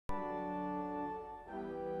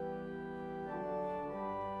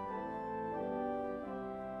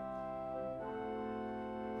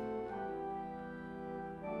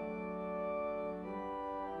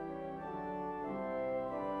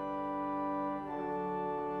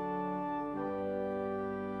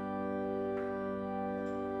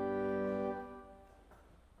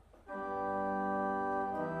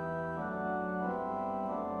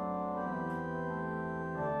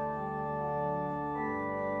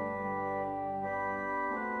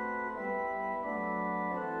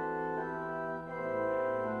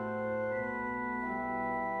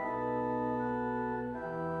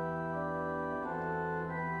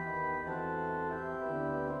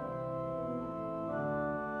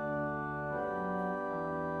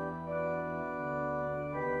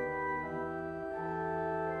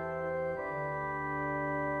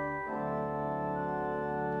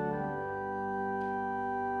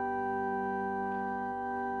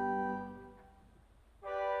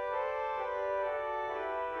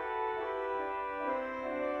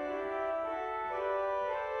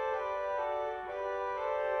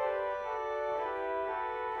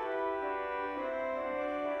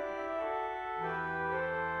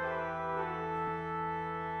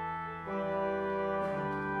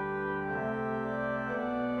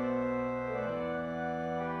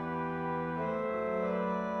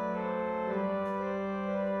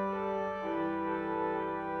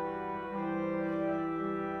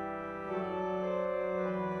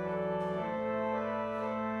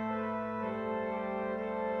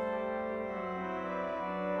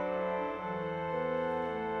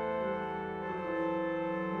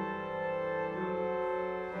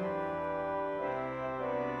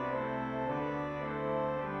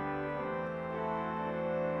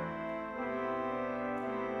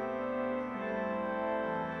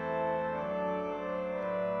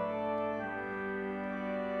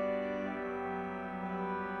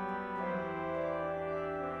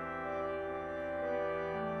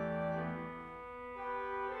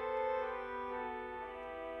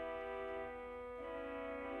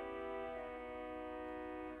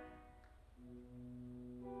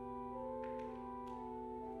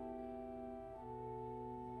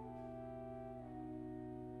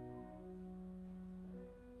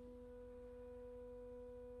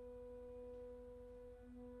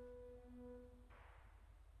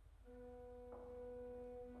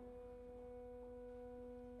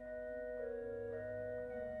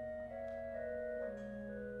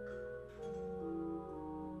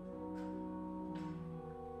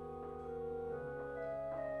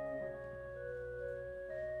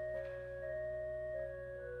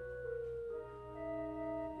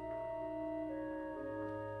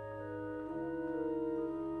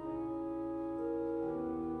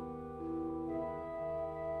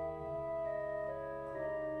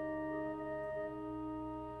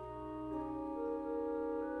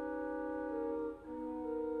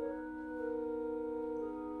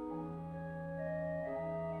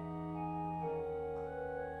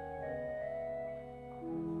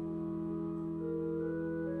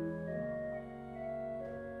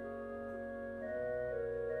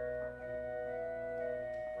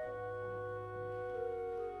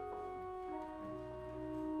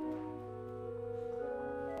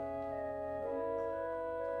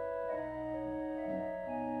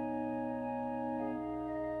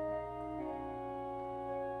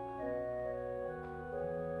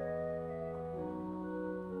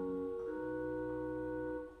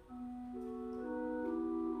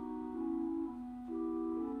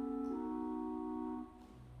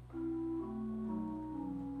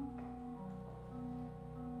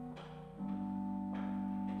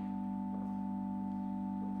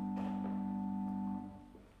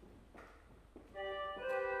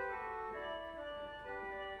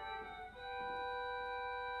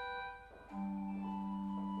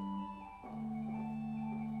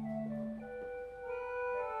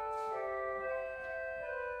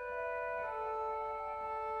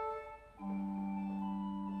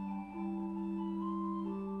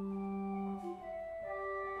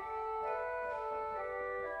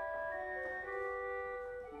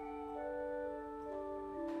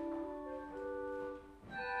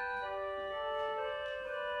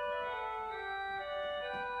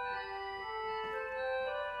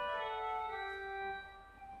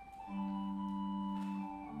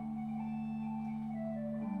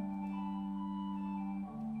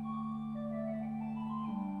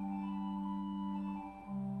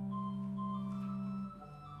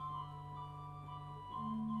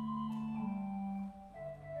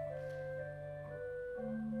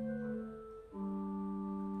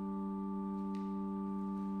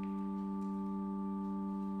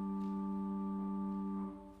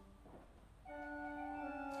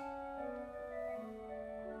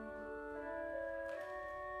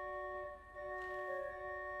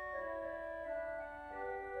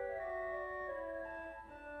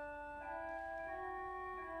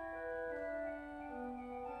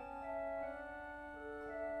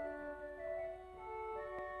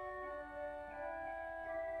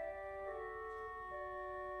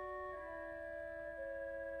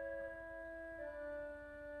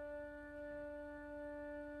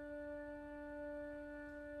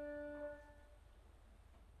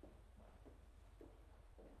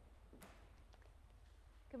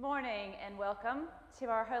Good morning and welcome to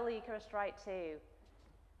our Holy Eucharist Rite 2.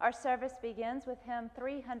 Our service begins with hymn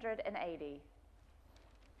 380.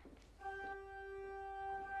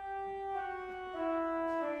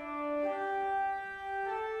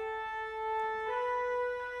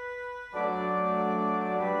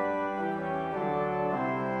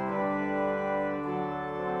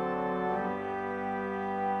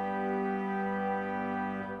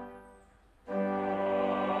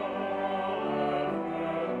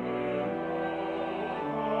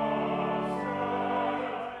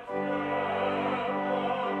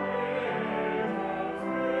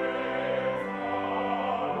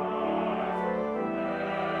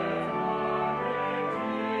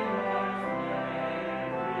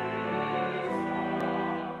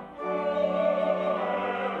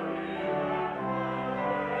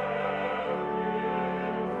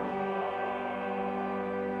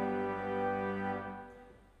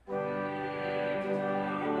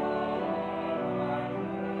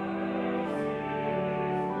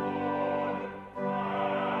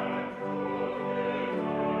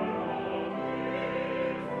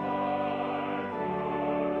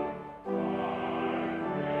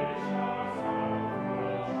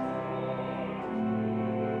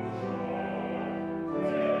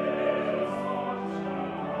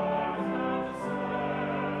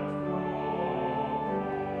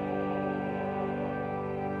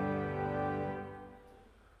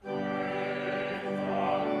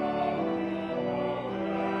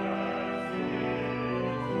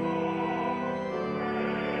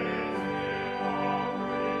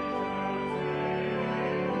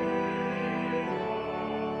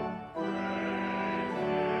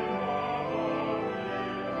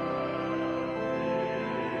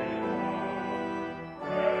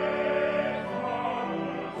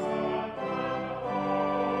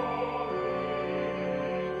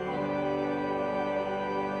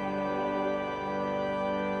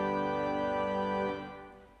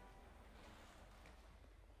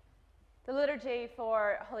 The liturgy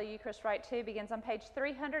for Holy Eucharist Rite 2 begins on page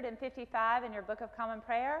 355 in your Book of Common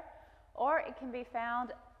Prayer, or it can be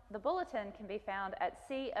found, the bulletin can be found at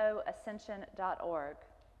coascension.org.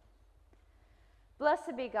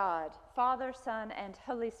 Blessed be God, Father, Son, and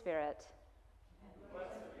Holy Spirit. And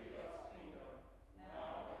blessed be God's kingdom,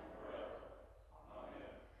 now and forever. Amen.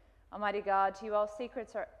 Almighty God, to you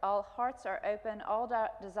all hearts are open, all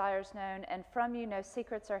desires known, and from you no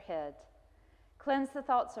secrets are hid. Cleanse the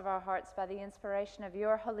thoughts of our hearts by the inspiration of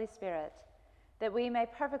your Holy Spirit, that we may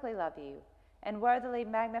perfectly love you and worthily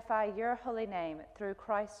magnify your holy name through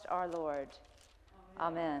Christ our Lord.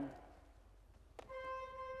 Amen.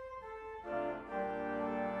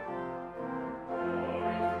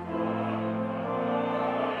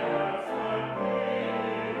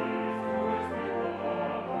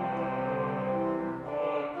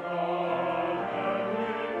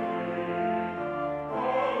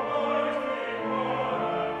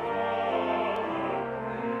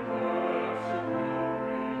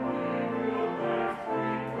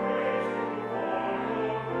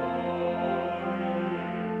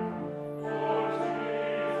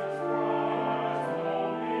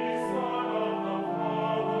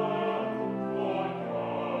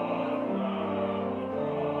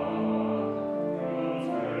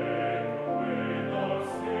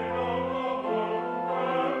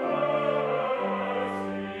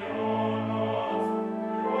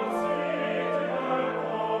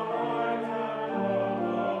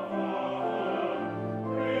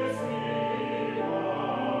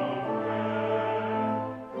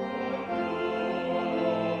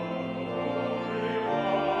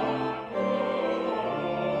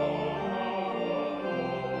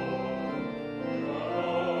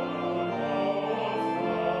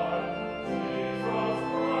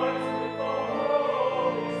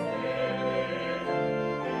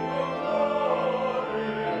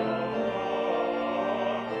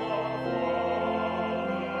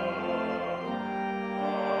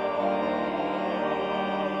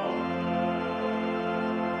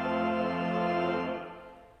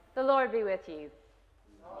 The Lord be with you.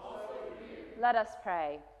 Let us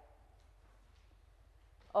pray.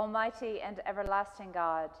 Almighty and everlasting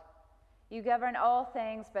God, you govern all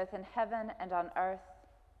things both in heaven and on earth.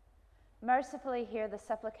 Mercifully hear the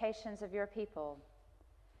supplications of your people,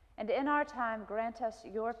 and in our time grant us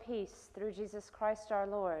your peace through Jesus Christ our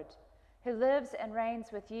Lord, who lives and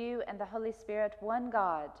reigns with you and the Holy Spirit, one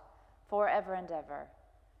God, forever and ever.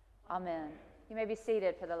 Amen. You may be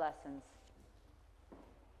seated for the lessons.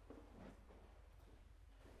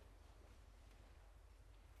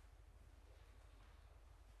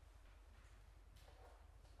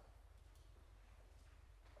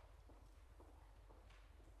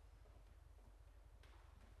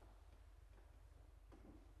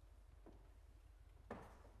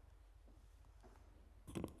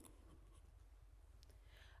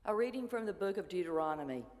 A reading from the book of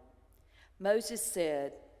Deuteronomy. Moses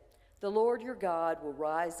said, "The Lord your God will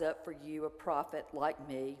rise up for you a prophet like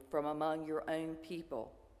me from among your own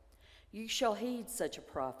people. You shall heed such a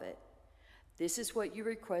prophet. This is what you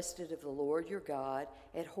requested of the Lord your God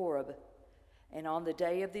at Horeb and on the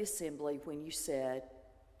day of the assembly when you said,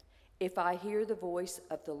 'If I hear the voice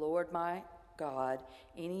of the Lord my God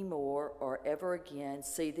any more or ever again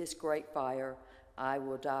see this great fire, I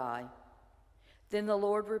will die.' Then the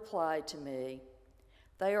Lord replied to me,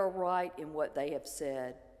 'They are right in what they have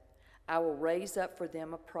said. I will raise up for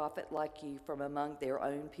them a prophet like you from among their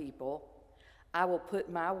own people. I will put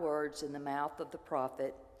my words in the mouth of the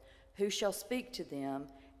prophet, who shall speak to them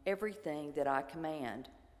everything that I command.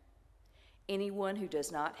 Anyone who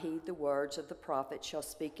does not heed the words of the prophet shall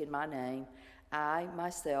speak in my name. I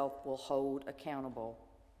myself will hold accountable.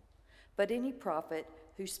 But any prophet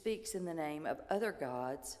who speaks in the name of other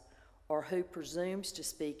gods, or who presumes to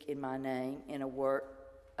speak in my name in a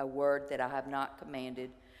word that I have not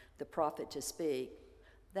commanded the prophet to speak,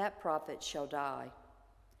 that prophet shall die.'"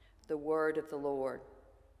 The word of the Lord.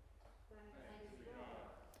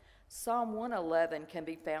 Psalm 111 can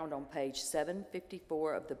be found on page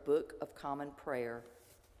 754 of the Book of Common Prayer.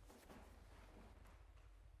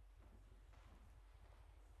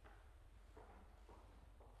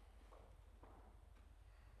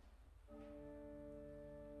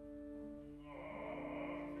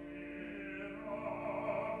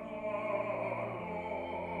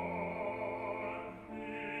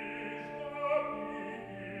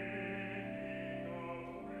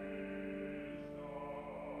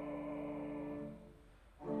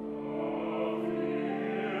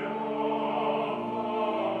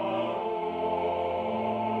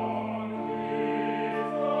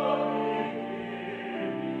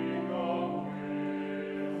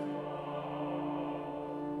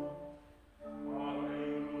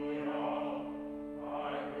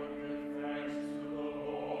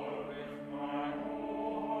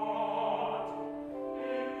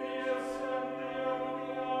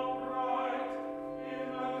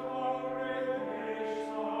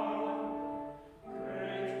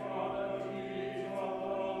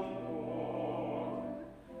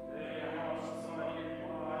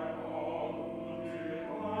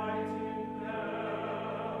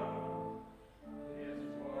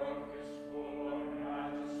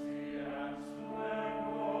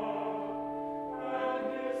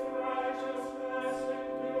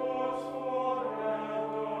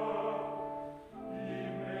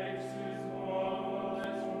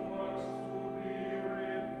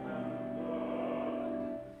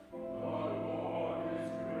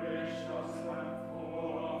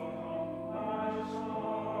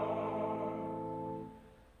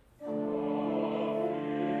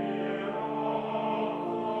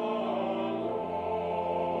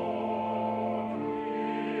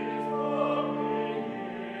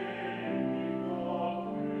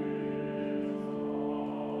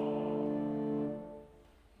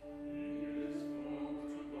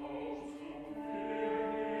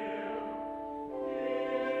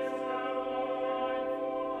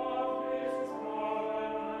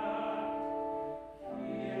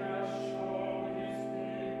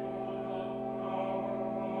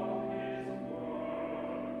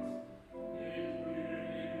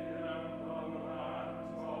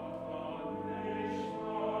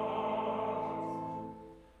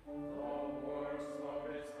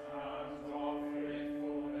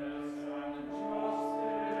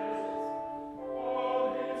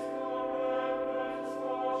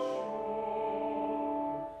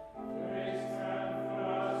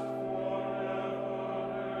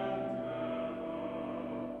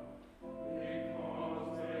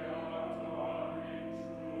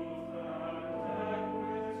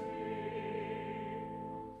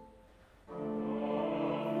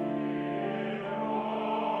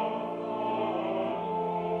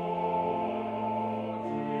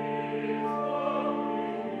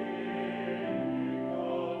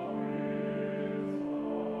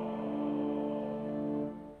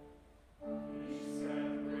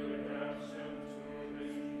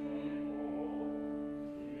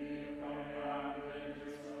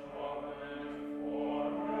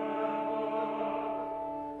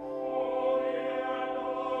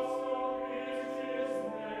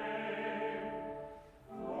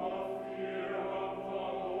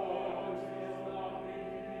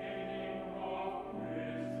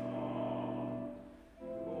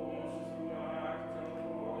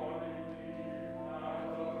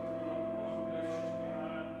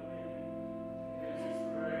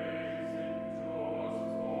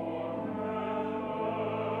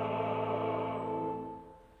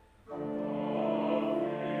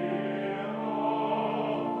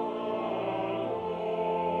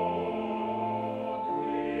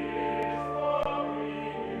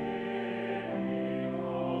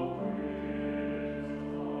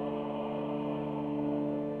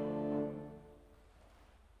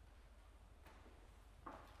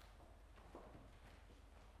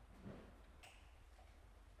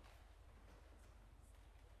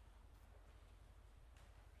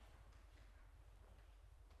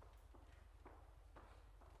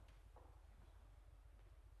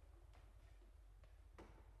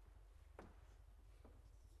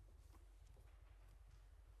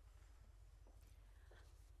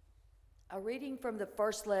 A reading from the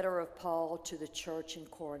first letter of Paul to the church in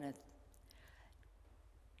Corinth.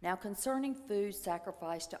 Now concerning food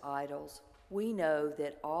sacrificed to idols, we know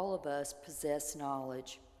that all of us possess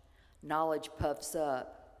knowledge. Knowledge puffs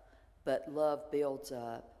up, but love builds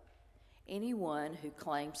up. Anyone who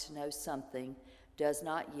claims to know something does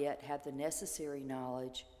not yet have the necessary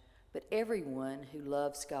knowledge, but everyone who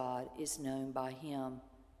loves God is known by him.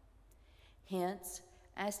 Hence,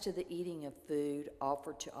 as to the eating of food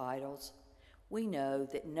offered to idols, we know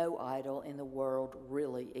that no idol in the world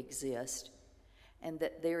really exists, and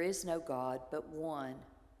that there is no God but one.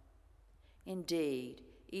 Indeed,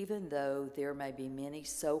 even though there may be many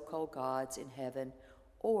so-called gods in heaven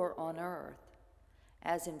or on earth,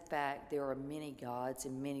 as in fact there are many gods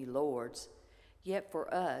and many lords, yet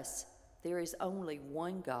for us there is only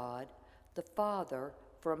one God, the Father,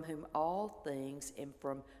 from whom all things and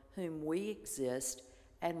from whom we exist,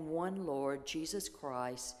 and one Lord, Jesus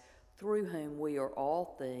Christ, through whom we are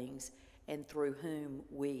all things and through whom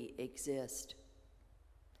we exist.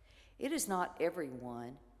 It is not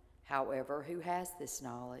everyone, however, who has this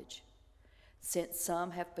knowledge. Since some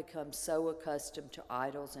have become so accustomed to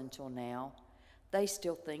idols until now, they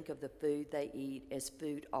still think of the food they eat as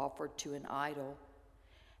food offered to an idol,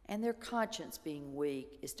 and their conscience being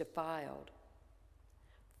weak is defiled.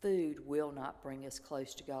 Food will not bring us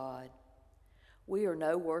close to God. We are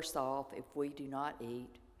no worse off if we do not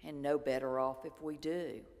eat, and no better off if we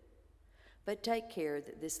do. But take care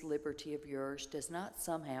that this liberty of yours does not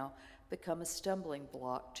somehow become a stumbling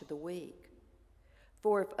block to the weak.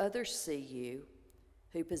 For if others see you,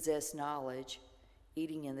 who possess knowledge,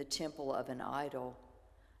 eating in the temple of an idol,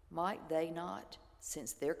 might they not,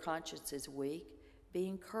 since their conscience is weak, be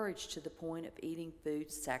encouraged to the point of eating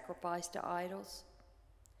food sacrificed to idols?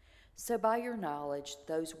 So by your knowledge,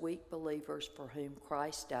 those weak believers for whom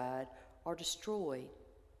Christ died are destroyed.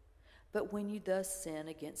 But when you thus sin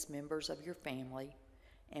against members of your family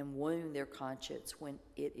and wound their conscience when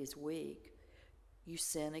it is weak, you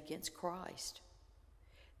sin against Christ.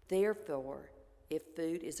 Therefore, if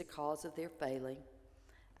food is a cause of their failing,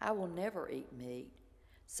 I will never eat meat,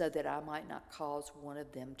 so that I might not cause one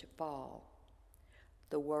of them to fall.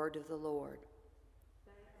 The word of the Lord.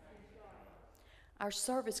 Our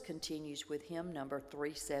service continues with hymn number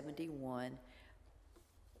 371. Amen.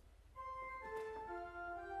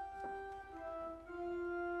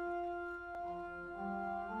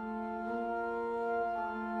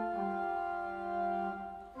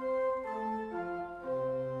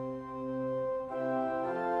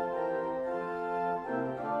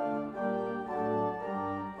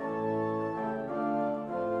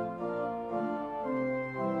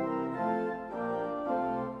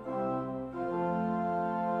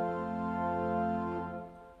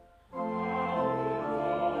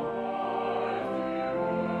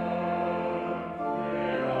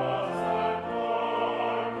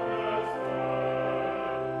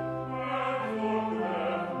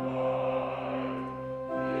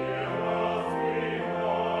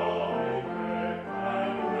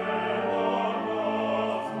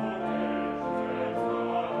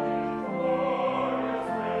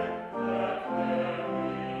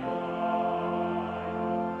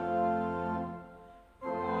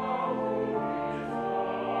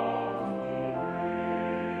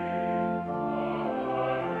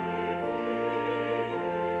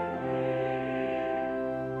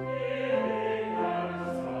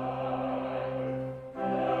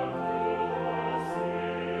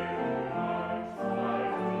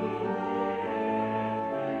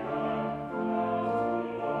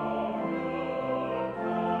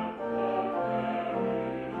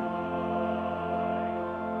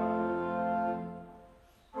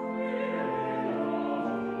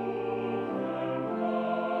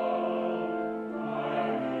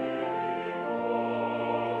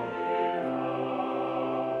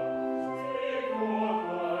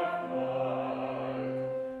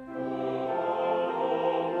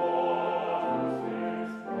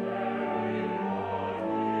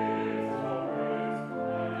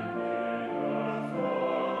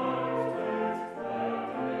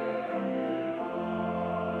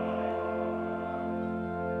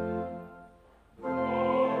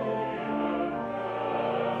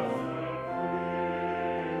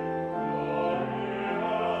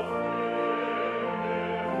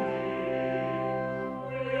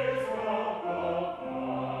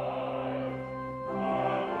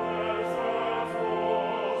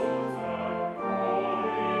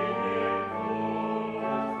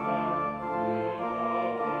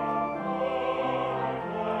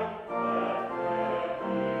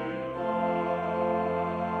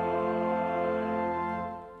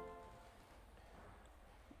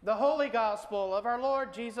 The Holy Gospel of our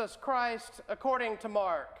Lord Jesus Christ according to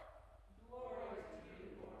Mark. Glory to you,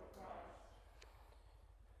 Lord Christ.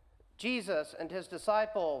 Jesus and his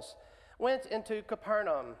disciples went into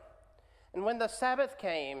Capernaum, and when the Sabbath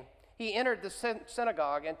came, he entered the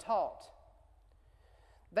synagogue and taught.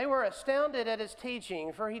 They were astounded at his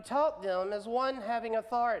teaching, for he taught them as one having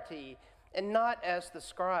authority, and not as the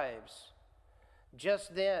scribes.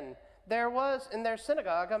 Just then, there was in their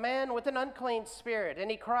synagogue a man with an unclean spirit, and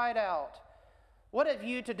he cried out, "What have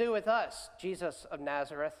you to do with us, Jesus of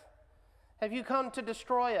Nazareth? Have you come to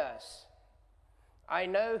destroy us? I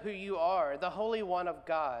know who you are, the Holy One of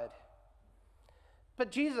God." But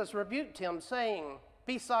Jesus rebuked him, saying,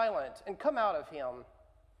 "Be silent and come out of him."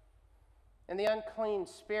 And the unclean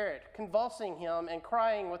spirit, convulsing him and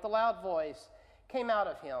crying with a loud voice, came out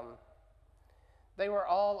of him. They were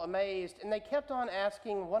all amazed, and they kept on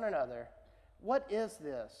asking one another, "What is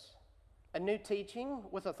this? A new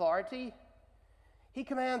teaching with authority? He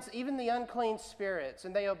commands even the unclean spirits,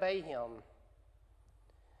 and they obey him."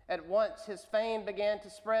 At once his fame began to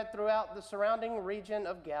spread throughout the surrounding region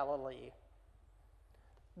of Galilee.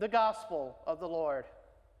 The Gospel of the Lord.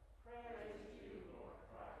 Praise to you, Lord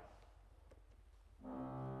Christ.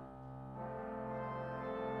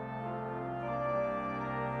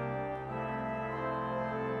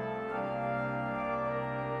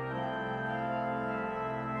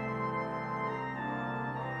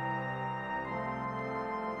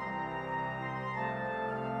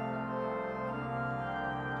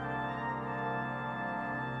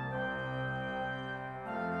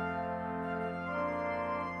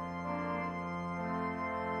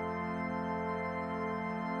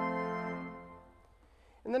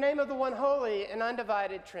 In the name of the one holy and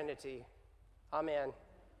undivided Trinity. Amen.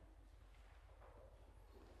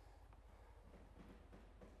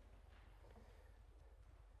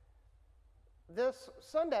 This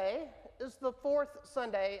Sunday is the fourth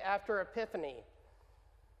Sunday after Epiphany.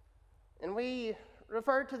 And we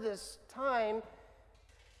refer to this time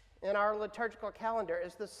in our liturgical calendar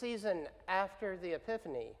as the season after the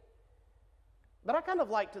Epiphany. But I kind of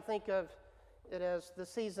like to think of it as the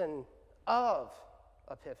season of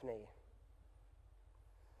Epiphany.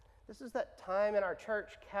 This is that time in our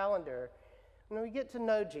church calendar when we get to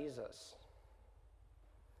know Jesus.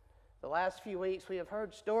 The last few weeks we have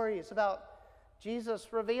heard stories about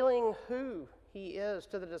Jesus revealing who he is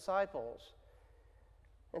to the disciples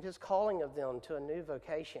and his calling of them to a new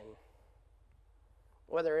vocation.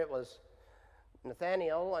 Whether it was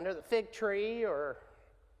Nathanael under the fig tree or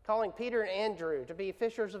calling Peter and Andrew to be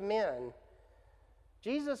fishers of men,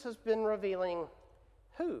 Jesus has been revealing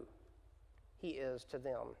who he is to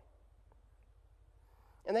them.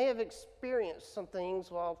 And they have experienced some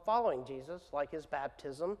things while following Jesus, like his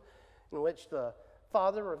baptism, in which the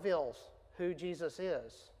Father reveals who Jesus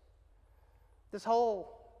is. This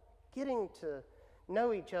whole getting to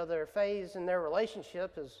know each other phase in their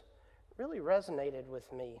relationship has really resonated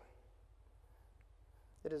with me.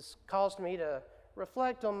 It has caused me to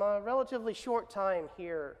reflect on my relatively short time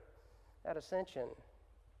here at Ascension.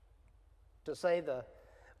 To say the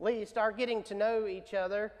least, our getting to know each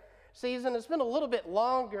other season has been a little bit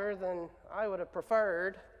longer than I would have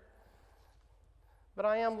preferred, but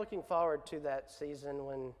I am looking forward to that season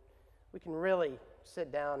when we can really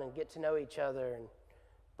sit down and get to know each other and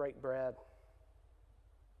break bread.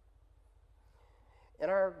 In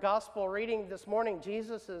our gospel reading this morning,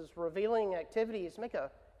 Jesus' revealing activities make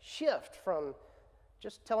a shift from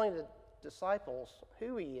just telling the disciples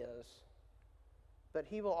who he is, but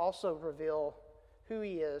he will also reveal who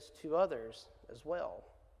he is to others as well.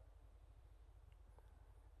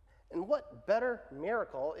 And what better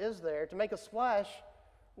miracle is there to make a splash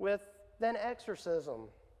with than exorcism?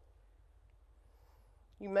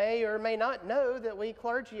 You may or may not know that we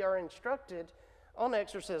clergy are instructed on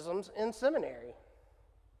exorcisms in seminary.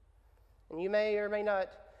 And you may or may not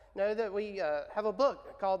know that we have a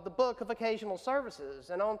book called the Book of Occasional Services,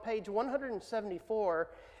 and on page 174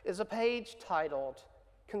 is a page titled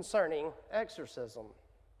Concerning Exorcism.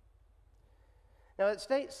 Now, it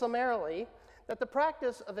states summarily that the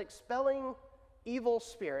practice of expelling evil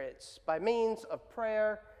spirits by means of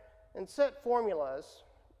prayer and set formulas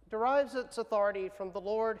derives its authority from the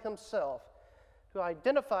Lord himself, who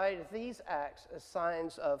identified these acts as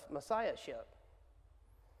signs of messiahship.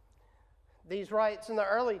 These rites in the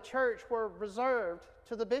early church were reserved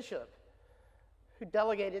to the bishop, who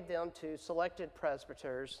delegated them to selected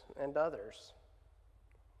presbyters and others.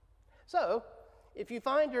 So, if you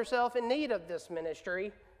find yourself in need of this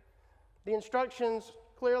ministry, the instructions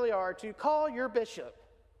clearly are to call your bishop,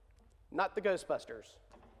 not the Ghostbusters.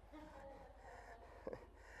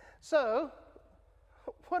 So,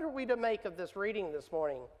 what what are we to make of this reading this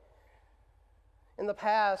morning? In the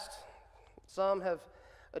past, some have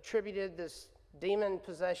attributed this demon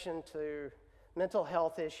possession to mental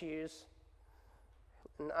health issues,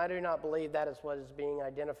 and I do not believe that is what is being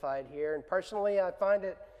identified here. And personally, I find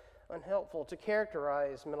it unhelpful to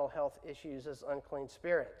characterize mental health issues as unclean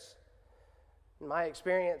spirits. In my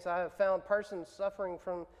experience, I have found persons suffering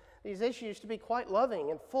from these issues to be quite loving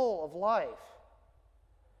and full of life.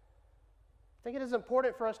 I think it is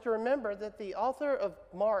important for us to remember that the author of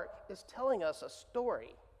Mark is telling us a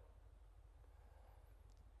story.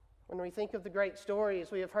 When we think of the great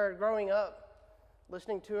stories we have heard growing up,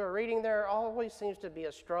 listening to or reading, there always seems to be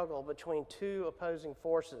a struggle between two opposing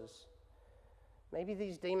forces. Maybe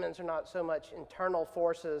these demons are not so much internal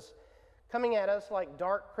forces coming at us like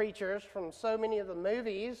dark creatures from so many of the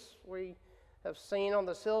movies we have seen on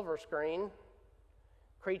the silver screen,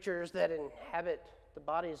 creatures that inhabit the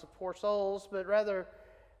bodies of poor souls, but rather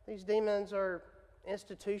these demons are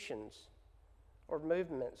institutions or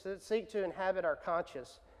movements that seek to inhabit our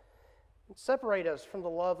conscience and separate us from the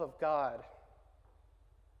love of God,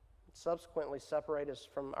 and subsequently separate us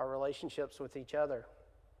from our relationships with each other.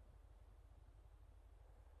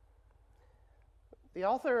 The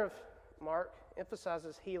author of Mark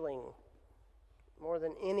emphasizes healing more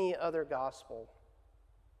than any other gospel.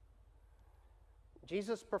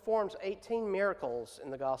 Jesus performs 18 miracles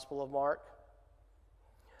in the Gospel of Mark.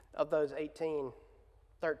 Of those 18,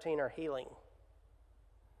 13 are healing.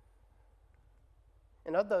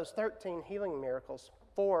 And of those 13 healing miracles,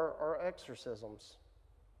 4 are exorcisms.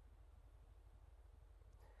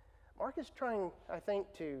 Mark is trying, I think,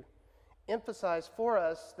 to emphasize for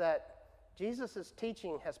us that Jesus'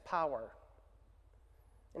 teaching has power,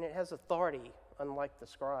 and it has authority, unlike the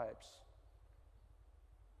scribes.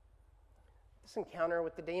 This encounter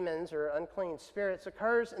with the demons or unclean spirits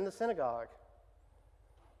occurs in the synagogue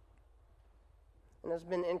and has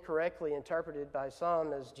been incorrectly interpreted by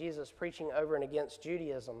some as Jesus preaching over and against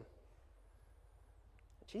Judaism.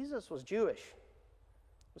 Jesus was Jewish,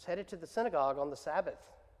 was headed to the synagogue on the Sabbath.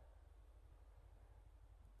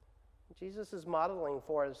 Jesus is modeling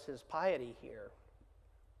for us his piety here.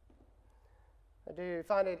 I do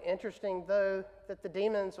find it interesting, though, that the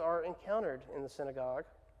demons are encountered in the synagogue,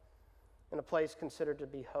 in a place considered to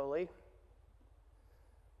be holy.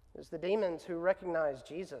 It's the demons who recognize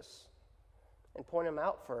Jesus and point him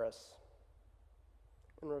out for us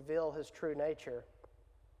and reveal his true nature.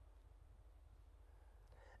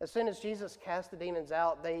 As soon as Jesus casts the demons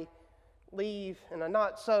out, they leave in a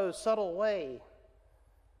not so subtle way.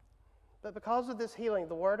 But because of this healing,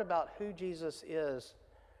 the word about who Jesus is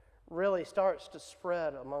really starts to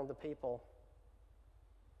spread among the people.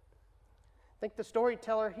 I think the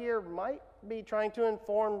storyteller here might be trying to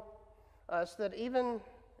inform us that even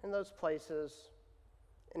in those places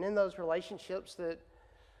and in those relationships that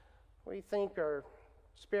we think are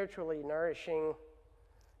spiritually nourishing,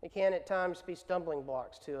 it can at times be stumbling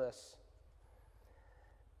blocks to us,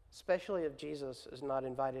 especially if Jesus is not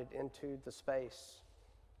invited into the space.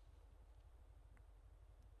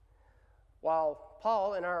 While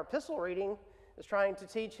Paul, in our epistle reading, is trying to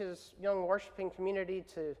teach his young worshiping community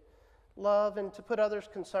to love and to put others'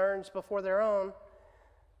 concerns before their own,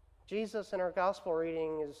 Jesus, in our gospel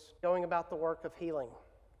reading, is going about the work of healing.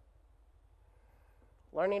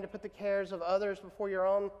 Learning to put the cares of others before your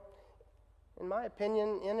own, in my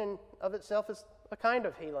opinion, in and of itself is a kind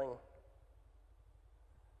of healing.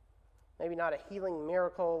 Maybe not a healing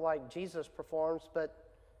miracle like Jesus performs,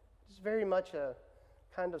 but it's very much a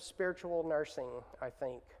kind of spiritual nursing, I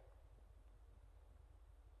think.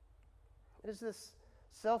 It is this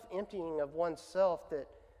self-emptying of oneself that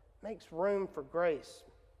makes room for grace,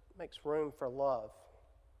 makes room for love.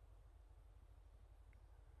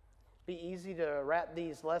 It'd be easy to wrap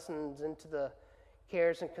these lessons into the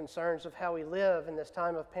cares and concerns of how we live in this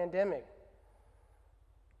time of pandemic.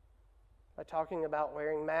 By talking about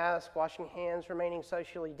wearing masks, washing hands, remaining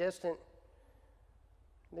socially distant.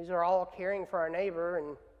 These are all caring for our neighbor,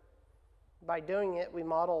 and by doing it, we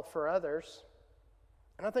model for others.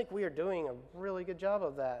 And I think we are doing a really good job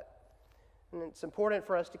of that. And it's important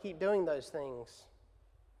for us to keep doing those things.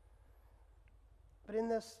 But in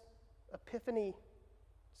this Epiphany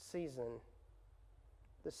season,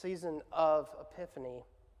 the season of Epiphany,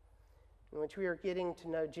 in which we are getting to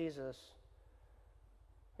know Jesus,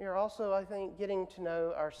 we are also, I think, getting to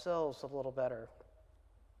know ourselves a little better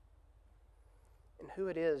and who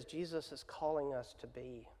it is Jesus is calling us to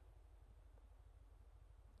be.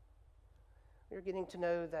 We are getting to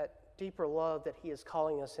know that deeper love that he is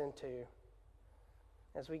calling us into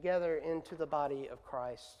as we gather into the body of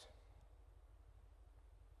Christ.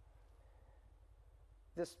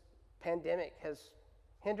 this pandemic has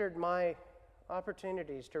hindered my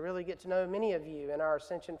opportunities to really get to know many of you in our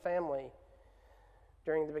Ascension family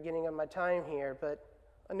during the beginning of my time here, but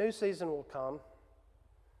a new season will come,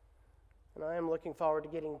 and I am looking forward to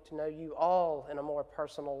getting to know you all in a more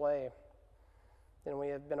personal way than we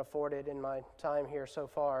have been afforded in my time here so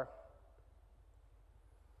far.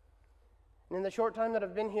 And in the short time that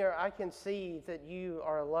I've been here, I can see that you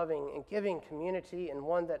are a loving and giving community, and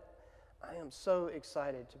one that I am so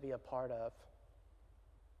excited to be a part of.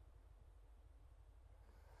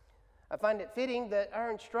 I find it fitting that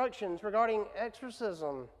our instructions regarding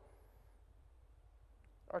exorcism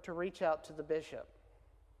are to reach out to the bishop.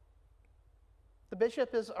 The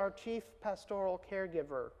bishop is our chief pastoral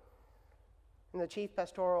caregiver and the chief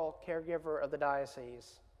pastoral caregiver of the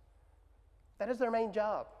diocese. That is their main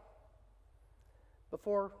job.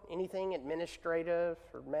 Before anything administrative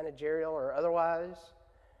or managerial or otherwise,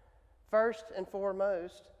 first and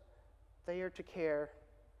foremost, they are to care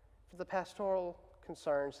for the pastoral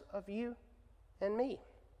concerns of you and me.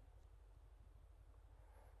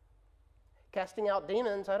 Casting out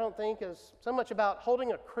demons, I don't think, is so much about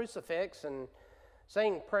holding a crucifix and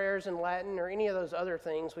saying prayers in Latin or any of those other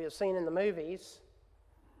things we have seen in the movies.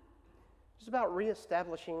 It's about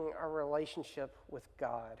reestablishing our relationship with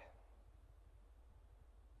God.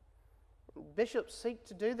 Bishops seek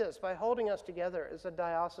to do this by holding us together as a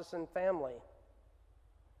diocesan family.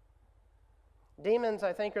 Demons,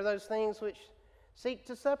 I think, are those things which seek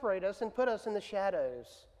to separate us and put us in the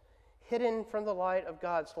shadows, hidden from the light of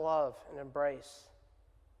God's love and embrace.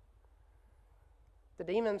 The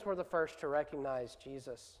demons were the first to recognize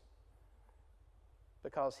Jesus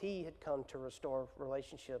because he had come to restore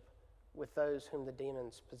relationship with those whom the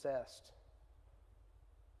demons possessed.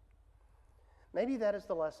 Maybe that is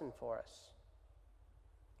the lesson for us.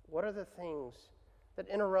 What are the things that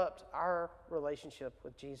interrupt our relationship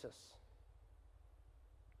with Jesus?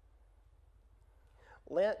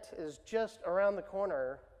 Lent is just around the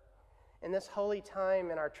corner, and this holy time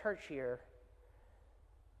in our church year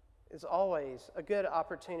is always a good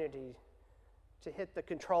opportunity to hit the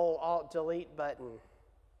Control-Alt-Delete button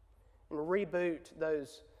and reboot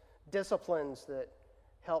those disciplines that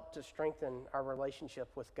help to strengthen our relationship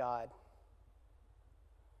with God.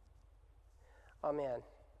 Amen.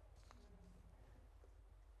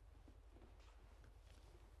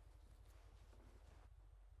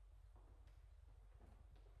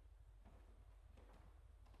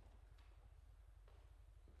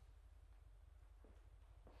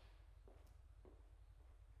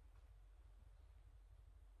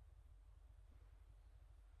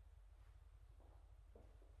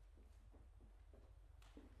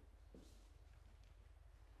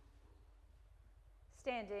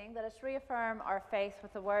 Standing, let us reaffirm our faith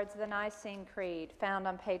with the words of the Nicene Creed found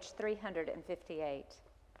on page 358.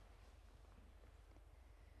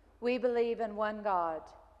 We believe in one God,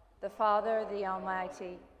 the Father, the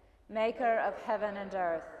Almighty, maker of heaven and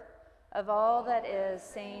earth, of all that is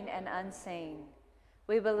seen and unseen.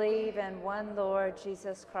 We believe in one Lord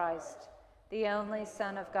Jesus Christ, the only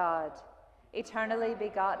Son of God, eternally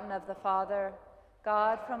begotten of the Father,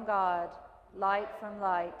 God from God, light from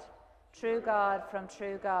light, true God from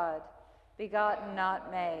true God, begotten,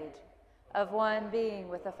 not made, of one being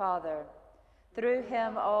with the Father. Through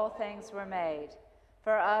him all things were made.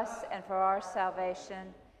 For us and for our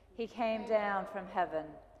salvation, he came down from heaven.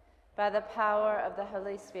 By the power of the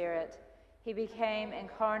Holy Spirit, he became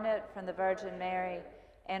incarnate from the Virgin Mary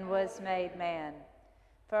and was made man.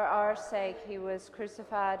 For our sake he was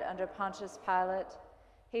crucified under Pontius Pilate.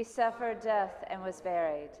 He suffered death and was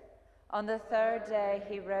buried. On the third day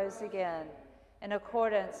he rose again, in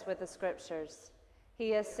accordance with the Scriptures.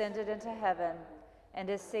 He ascended into heaven and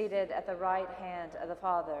is seated at the right hand of the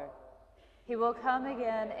Father. He will come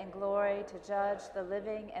again in glory to judge the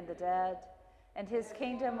living and the dead, and his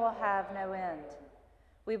kingdom will have no end.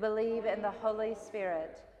 We believe in the Holy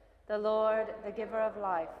Spirit, the Lord, the giver of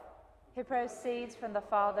life, who proceeds from the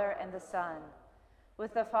Father and the Son.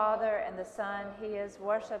 With the Father and the Son he is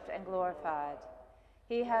worshipped and glorified.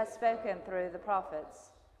 He has spoken through the prophets.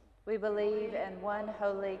 We believe in one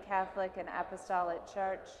holy Catholic and Apostolic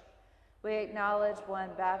Church. We acknowledge one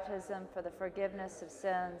baptism for the forgiveness of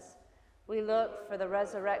sins. We look for the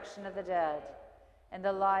resurrection of the dead and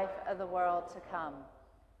the life of the world to come.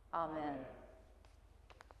 Amen.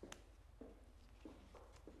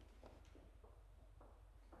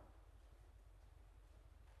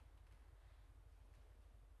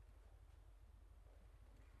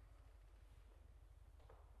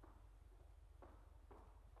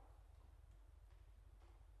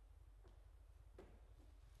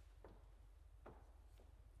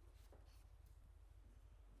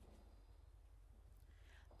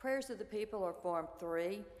 Prayers of the people are Form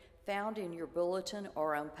 3, found in your bulletin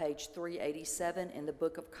or on page 387 in the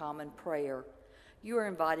Book of Common Prayer. You are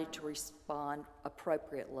invited to respond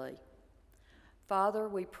appropriately. Father,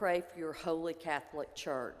 we pray for your holy Catholic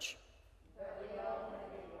Church.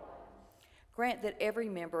 Grant that every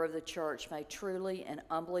member of the church may truly and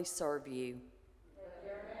humbly serve you.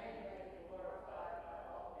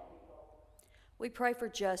 We pray for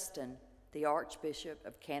Justin, the Archbishop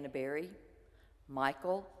of Canterbury,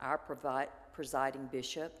 Michael, our presiding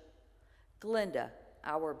bishop, Glenda,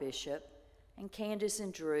 our bishop, and Candace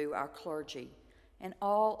and Drew, our clergy, and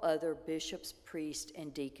all other bishops, priests,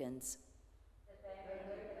 and deacons.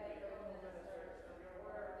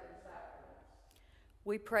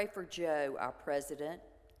 We pray for Joe, our president,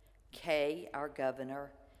 Kay, our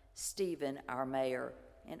governor, Stephen, our mayor,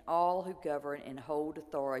 and all who govern and hold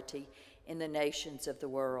authority in the nations of the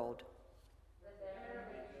world.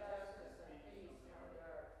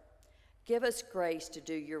 Give us grace to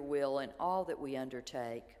do your will in all that we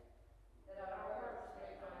undertake.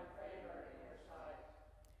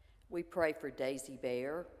 We pray for Daisy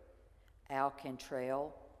Bear, Al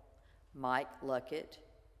Cantrell, Mike Luckett,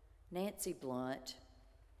 Nancy Blunt,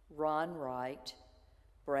 Ron Wright,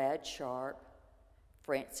 Brad Sharp,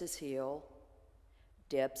 Francis Hill,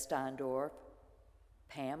 Deb Steindorf,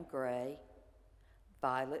 Pam Gray,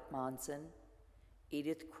 Violet Monson,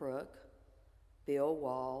 Edith Crook, Bill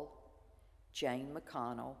Wall, Jane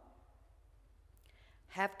McConnell.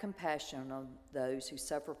 Have compassion on those who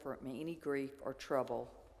suffer from any grief or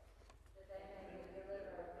trouble.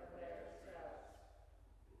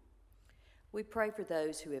 We pray for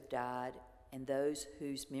those who have died and those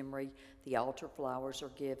whose memory the altar flowers are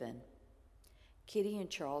given. Kitty and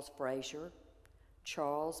Charles Frazier,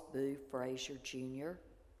 Charles Boo Frazier Jr.,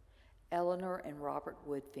 Eleanor and Robert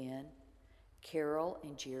Woodfin, Carol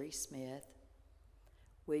and Jerry Smith,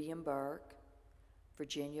 William Burke,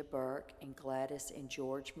 Virginia Burke, and Gladys and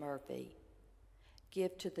George Murphy.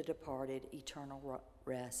 Give to the departed eternal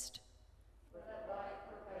rest.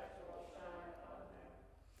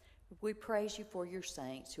 We praise you for your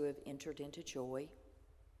saints who have entered into joy.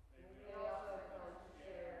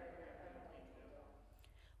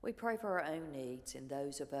 We pray for our own needs and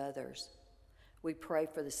those of others. We pray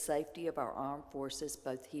for the safety of our armed forces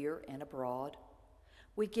both here and abroad.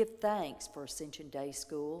 We give thanks for Ascension Day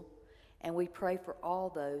School, and we pray for all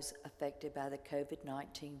those affected by the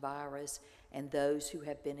COVID-19 virus and those who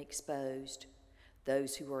have been exposed,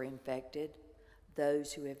 those who are infected,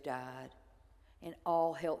 those who have died, and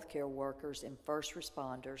all healthcare workers and first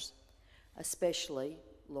responders, especially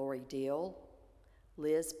Lori Dill,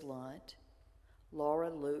 Liz Blunt,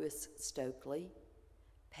 Laura Lewis Stokely,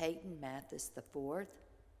 Peyton Mathis IV,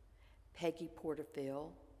 Peggy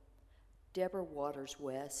Porterfield, Deborah Waters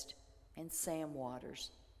West, and Sam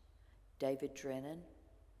Waters, David Drennan,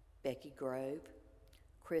 Becky Grove,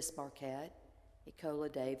 Chris Marquette,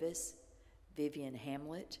 Ecola Davis, Vivian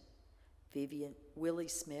Hamlet, Willie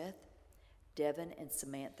Smith, Devin and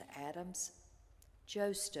Samantha Adams,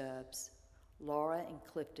 Joe Stubbs, Laura and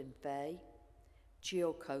Clifton Fay,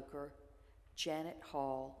 Jill Coker, Janet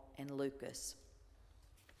Hall, and Lucas.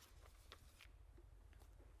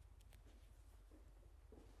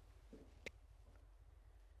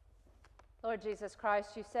 Lord Jesus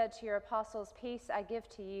Christ, you said to your apostles, "Peace I give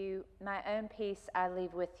to you, my own peace I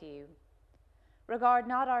leave with you. Regard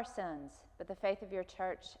not our sins, but the faith of your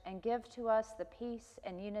church, and give to us the peace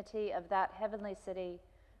and unity of that heavenly city,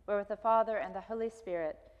 where with the Father and the Holy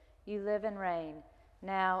Spirit you live and reign,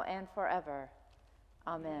 now and forever.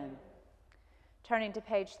 Amen." Turning to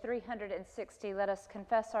page 360, let us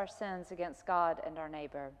confess our sins against God and our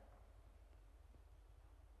neighbor.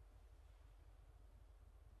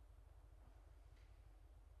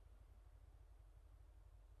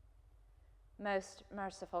 Most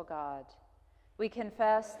merciful God, we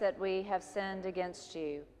confess that we have sinned against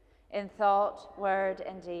you in thought, word,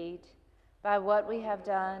 and deed, by what we have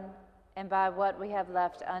done and by what we have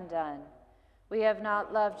left undone. We have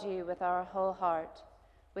not loved you with our whole heart.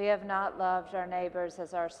 We have not loved our neighbors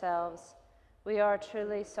as ourselves. We are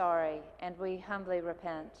truly sorry, and we humbly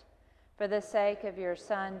repent. For the sake of your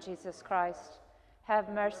Son, Jesus Christ, have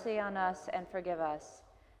mercy on us and forgive us,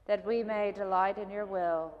 that we may delight in your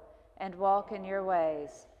will and walk in your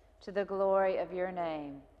ways, to the glory of your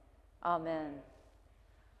name. Amen.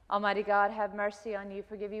 Almighty God, have mercy on you,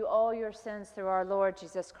 forgive you all your sins through our Lord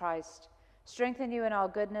Jesus Christ, strengthen you in all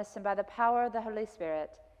goodness, and by the power of the Holy Spirit,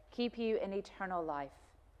 keep you in eternal life.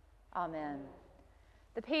 Amen.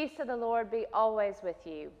 The peace of the Lord be always with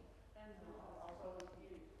you. And also with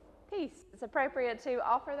you. Peace. It's appropriate to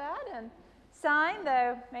offer that and sign,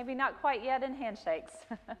 though maybe not quite yet in handshakes.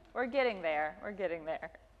 We're getting there. We're getting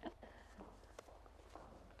there.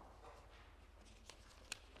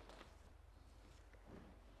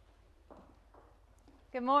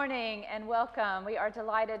 Good morning and welcome. We are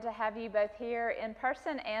delighted to have you both here in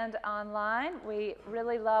person and online. We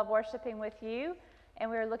really love worshiping with you,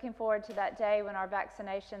 and we're looking forward to that day when our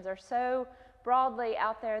vaccinations are so broadly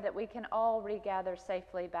out there that we can all regather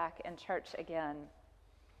safely back in church again.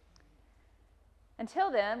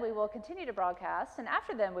 Until then, we will continue to broadcast, and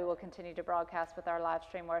after then, we will continue to broadcast with our live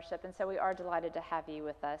stream worship, and so we are delighted to have you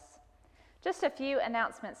with us. Just a few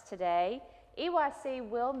announcements today. EYC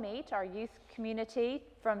will meet our youth community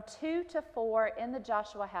from 2 to 4 in the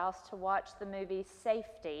Joshua House to watch the movie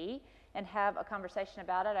Safety and have a conversation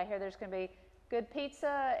about it. I hear there's going to be good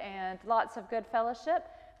pizza and lots of good fellowship.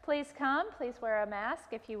 Please come. Please wear a mask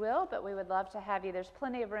if you will, but we would love to have you. There's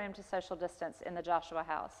plenty of room to social distance in the Joshua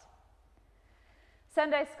House.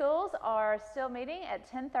 Sunday schools are still meeting at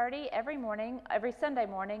 10:30 every Sunday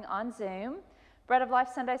morning on Zoom. Bread of Life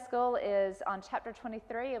Sunday School is on chapter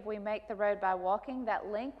 23 of We Make the Road by Walking. That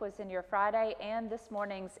link was in your Friday and this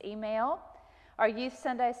morning's email. Our Youth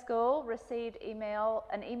Sunday School received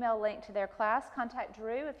an email link to their class. Contact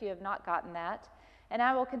Drew if you have not gotten that. And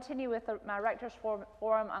I will continue with my Rector's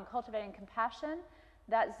Forum on Cultivating Compassion.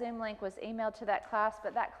 That Zoom link was emailed to that class,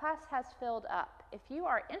 but that class has filled up. If you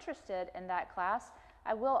are interested in that class,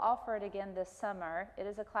 I will offer it again this summer. It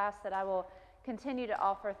is a class that I will continue to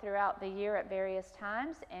offer throughout the year at various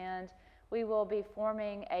times, and we will be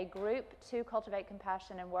forming a group to cultivate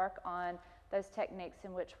compassion and work on those techniques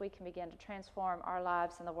in which we can begin to transform our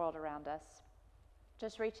lives and the world around us.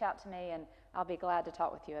 Just reach out to me and I'll be glad to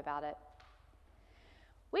talk with you about it.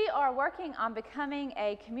 We are working on becoming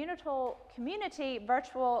a community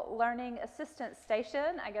virtual learning assistance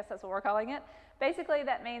station. I guess that's what we're calling it. Basically,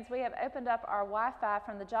 that means we have opened up our Wi-Fi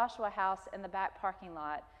from the Joshua House in the back parking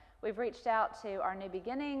lot. We've reached out to our New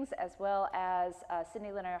Beginnings as well as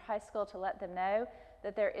Sidney Lanier High School to let them know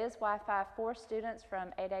that there is Wi-Fi for students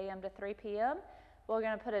from 8 a.m. to 3 p.m. We're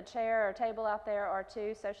going to put a chair or table out there or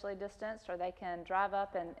two socially distanced, or they can drive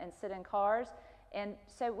up and sit in cars. And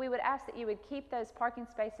so we would ask that you would keep those parking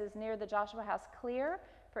spaces near the Joshua House clear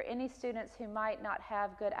for any students who might not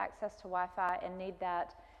have good access to Wi-Fi and need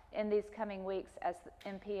that in these coming weeks as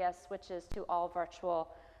MPS switches to all virtual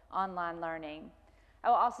online learning. I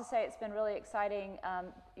will also say it's been really exciting.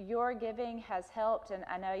 Your giving has helped, and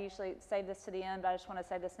I know I usually say this to the end, but I just want to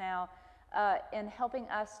say this now, in helping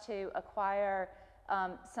us to acquire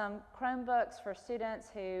some Chromebooks for students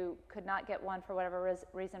who could not get one for whatever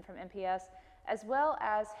reason from MPS, as well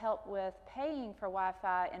as help with paying for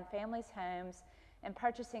Wi-Fi in families' homes and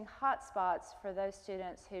purchasing hotspots for those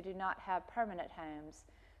students who do not have permanent homes.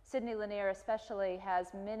 Sidney Lanier especially has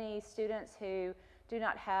many students who do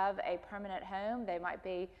not have a permanent home. They might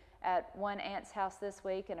be at one aunt's house this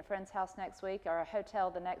week and a friend's house next week, or a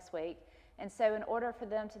hotel the next week. And so in order for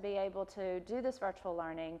them to be able to do this virtual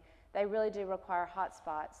learning, they really do require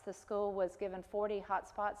hotspots. The school was given 40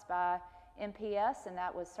 hotspots by MPS, and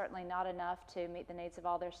that was certainly not enough to meet the needs of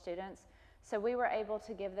all their students. So we were able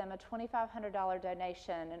to give them a $2,500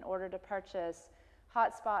 donation in order to purchase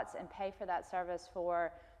hotspots and pay for that service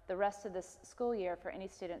for the rest of this school year for any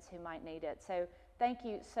students who might need it. So thank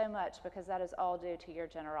you so much, because that is all due to your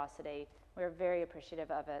generosity. We're very appreciative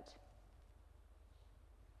of it.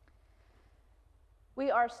 We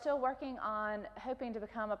are still working on hoping to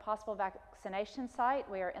become a possible vaccination site.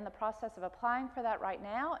 We are in the process of applying for that right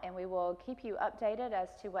now, and we will keep you updated as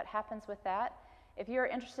to what happens with that. If you're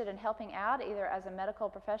interested in helping out, either as a medical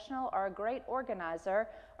professional or a great organizer,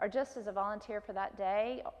 or just as a volunteer for that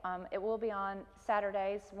day, it will be on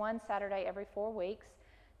Saturdays, one Saturday every 4 weeks.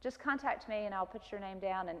 Just contact me and I'll put your name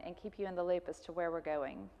down and keep you in the loop as to where we're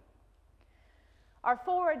going. Our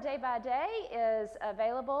Forward Day by Day is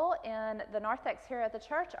available in the narthex here at the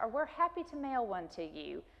church, or we're happy to mail one to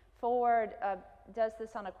you. Forward does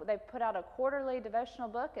this they put out a quarterly devotional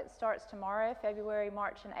book. It starts tomorrow, February,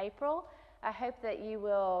 March, and April. I hope that you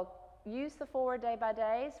will use the Forward Day by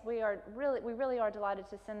Days. We really are delighted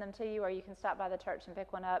to send them to you, or you can stop by the church and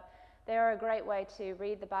pick one up. They are a great way to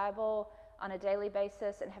read the Bible on a daily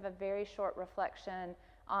basis and have a very short reflection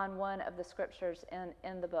on one of the scriptures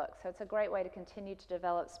in the book. So it's a great way to continue to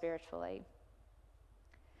develop spiritually.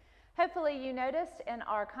 Hopefully you noticed in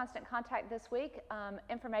our Constant Contact this week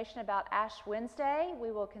information about Ash Wednesday.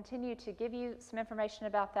 We will continue to give you some information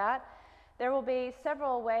about that. There will be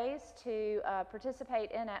several ways to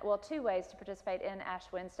participate in, well, 2 ways to participate in Ash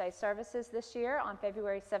Wednesday services this year on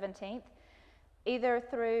February 17th, either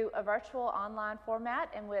through a virtual online format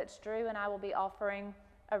in which Drew and I will be offering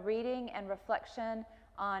a reading and reflection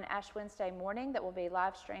on Ash Wednesday morning that will be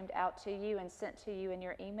live streamed out to you and sent to you in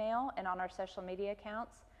your email and on our social media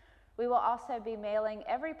accounts. We will also be mailing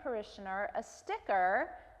every parishioner a sticker.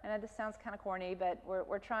 I know this sounds kind of corny, but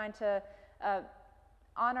we're trying to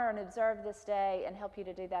honor and observe this day and help you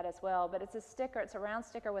to do that as well. But it's a sticker, it's a round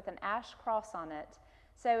sticker with an ash cross on it.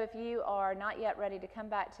 So if you are not yet ready to come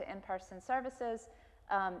back to in-person services,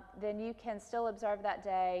 then you can still observe that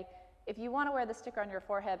day. If you want to wear the sticker on your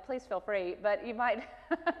forehead, please feel free, but you might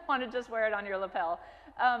want to just wear it on your lapel.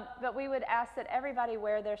 But we would ask that everybody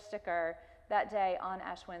wear their sticker that day on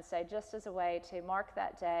Ash Wednesday, just as a way to mark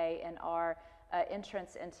that day in our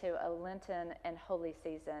entrance into a Lenten and holy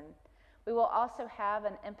season. We will also have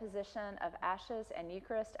an imposition of ashes and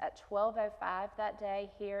Eucharist at 12:05 that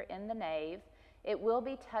day here in the nave. It will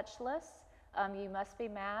be touchless. You must be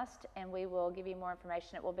masked, and we will give you more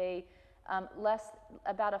information. It will be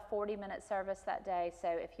about a 40-minute service that day, so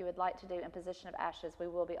if you would like to do imposition of ashes, we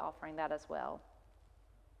will be offering that as well.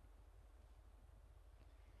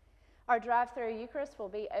 Our drive-through Eucharist will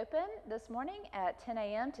be open this morning at 10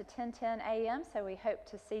 a.m. to 10:10 a.m., so we hope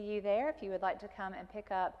to see you there if you would like to come and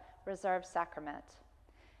pick up reserved sacrament.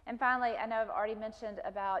 And finally, I know I've already mentioned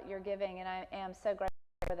about your giving, and I am so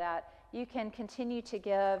grateful for that. You can continue to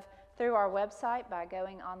give through our website by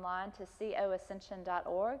going online to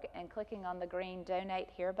coascension.org and clicking on the green Donate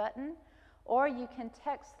Here button, or you can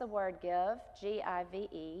text the word GIVE,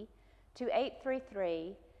 G-I-V-E, to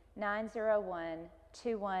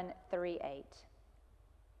 833-901-2138.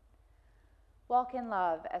 Walk in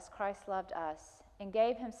love as Christ loved us and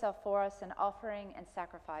gave himself for us an offering and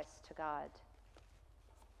sacrifice to God.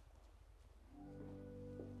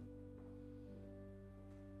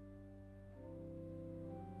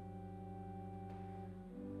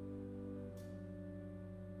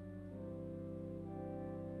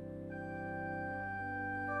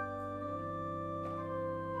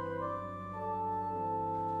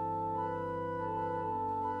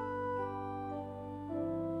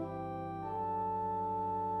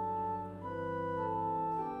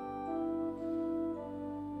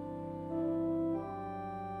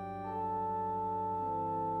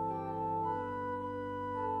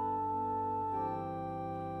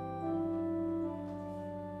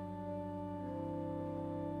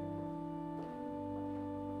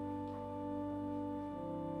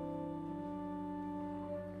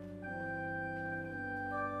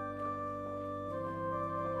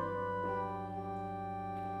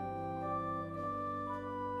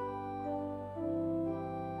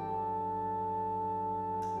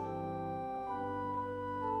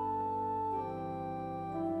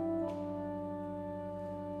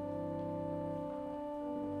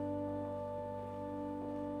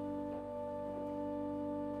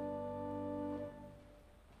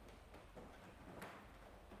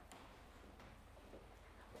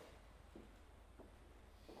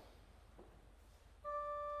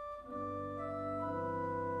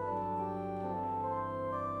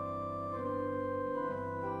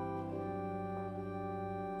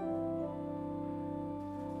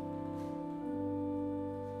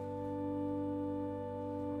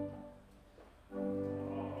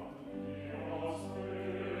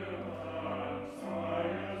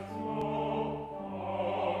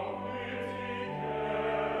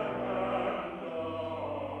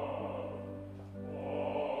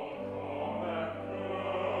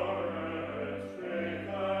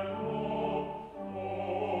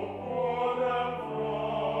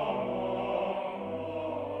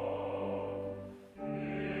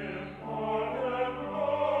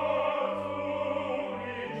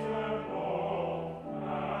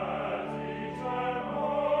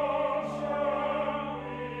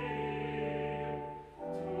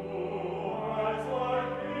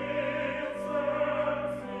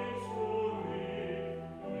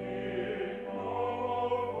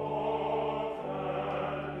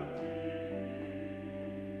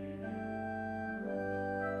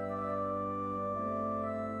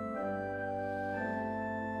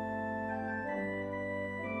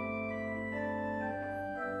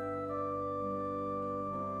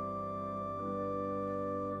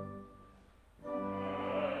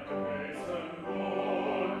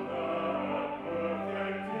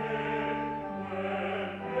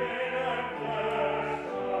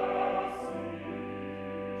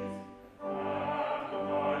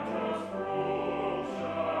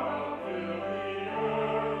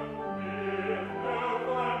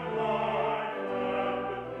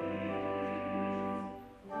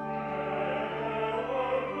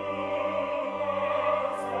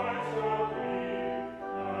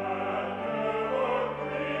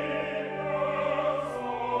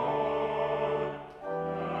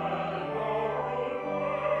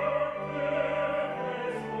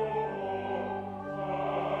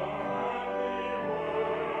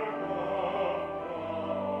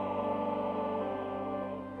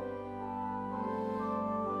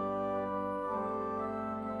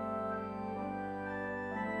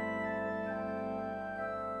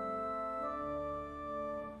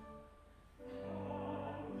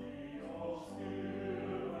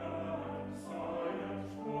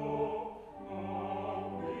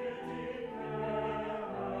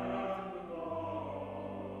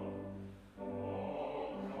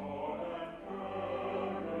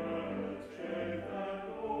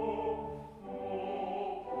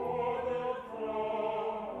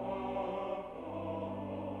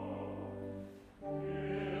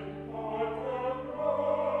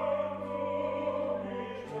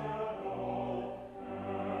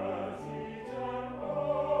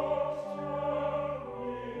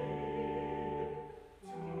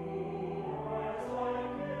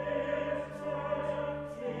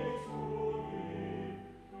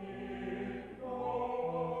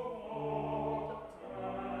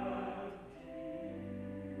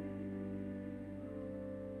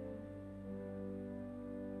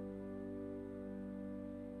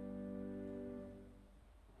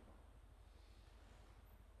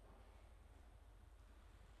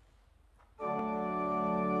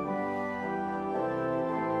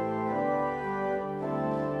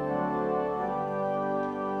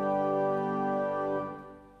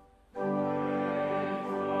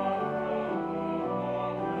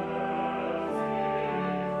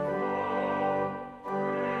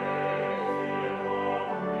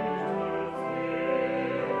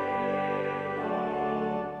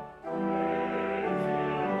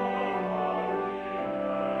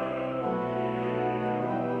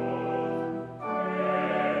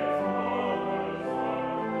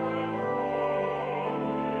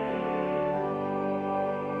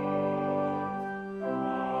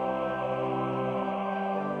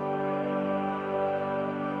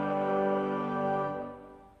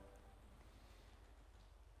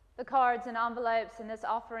 cards and envelopes in this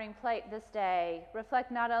offering plate this day reflect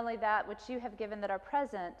not only that which you have given that are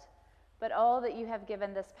present, but all that you have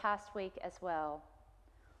given this past week as well.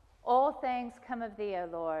 All things come of thee, O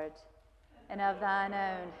Lord, and of thine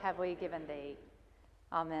own have we given thee.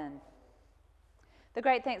 Amen. The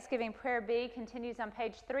Great Thanksgiving Prayer B continues on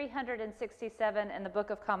page 367 in the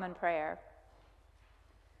Book of Common Prayer.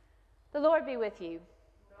 The Lord be with you.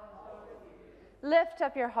 Lift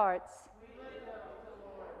up your hearts.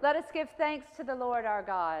 Let us give thanks to the Lord our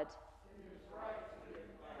God.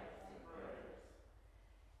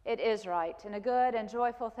 It is right and a good and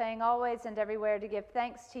joyful thing always and everywhere to give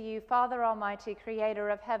thanks to you, Father Almighty, creator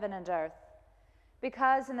of heaven and earth,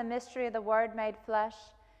 because in the mystery of the Word made flesh,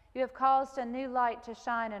 you have caused a new light to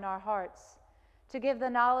shine in our hearts, to give the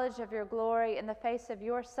knowledge of your glory in the face of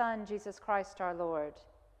your Son, Jesus Christ our Lord.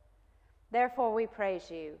 Therefore we praise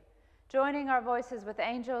you, joining our voices with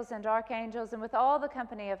angels and archangels and with all the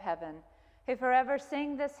company of heaven, who forever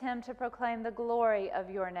sing this hymn to proclaim the glory of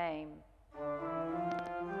your name.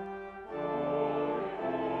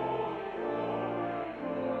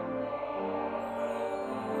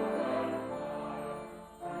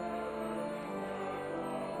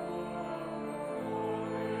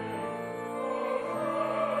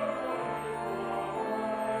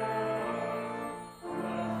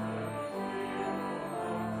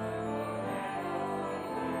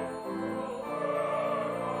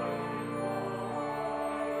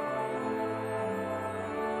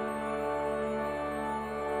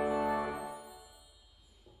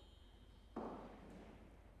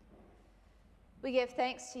 We give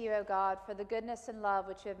thanks to you, O God, for the goodness and love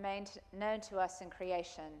which you have made known to us in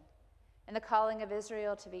creation, in the calling of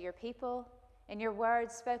Israel to be your people, in your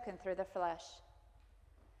word spoken through the flesh,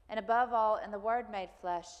 and above all, in the Word made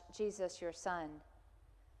flesh, Jesus, your Son.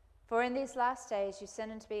 For in these last days you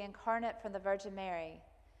sent him to be incarnate from the Virgin Mary,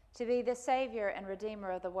 to be the Savior and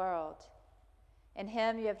Redeemer of the world. In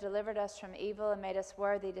him you have delivered us from evil and made us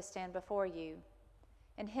worthy to stand before you.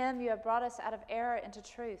 In him you have brought us out of error into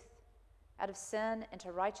truth, out of sin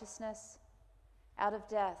into righteousness, out of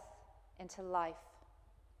death into life.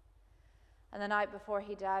 And the night before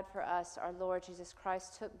he died for us, our Lord Jesus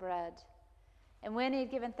Christ took bread, and when he had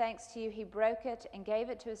given thanks to you, he broke it and gave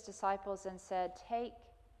it to his disciples and said, "Take,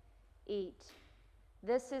 eat.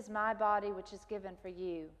 This is my body which is given for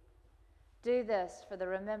you. Do this for the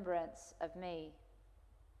remembrance of me."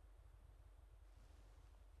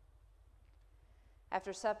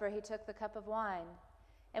 After supper, he took the cup of wine,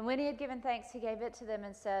 and when he had given thanks, he gave it to them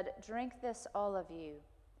and said, "Drink this, all of you.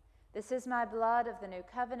 This is my blood of the new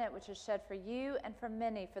covenant, which is shed for you and for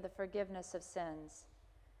many for the forgiveness of sins.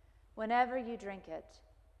 Whenever you drink it,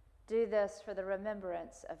 do this for the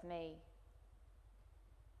remembrance of me."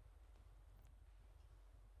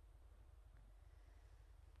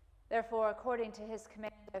 Therefore, according to his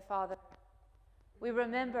command, O Father, we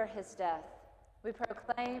remember his death, we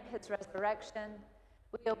proclaim his resurrection,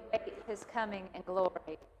 we await his coming in glory.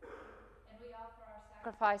 And we offer our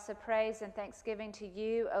sacrifice of praise and thanksgiving to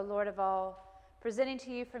you, O Lord of all, presenting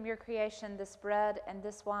to you from your creation this bread and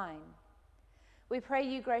this wine. We pray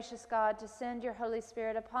you, gracious God, to send your Holy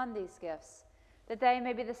Spirit upon these gifts, that they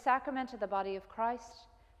may be the sacrament of the body of Christ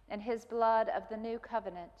and his blood of the new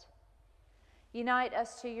covenant. Unite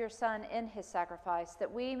us to your Son in his sacrifice,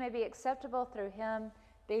 that we may be acceptable through him,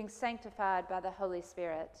 being sanctified by the Holy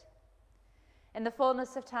Spirit. In the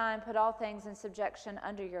fullness of time, put all things in subjection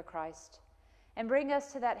under your Christ, and bring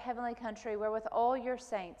us to that heavenly country where with all your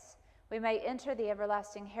saints we may enter the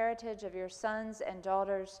everlasting heritage of your sons and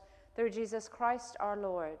daughters through Jesus Christ our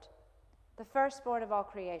Lord, the firstborn of all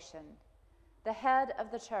creation, the head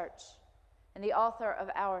of the church, and the author of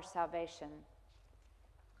our salvation.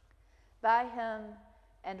 By him,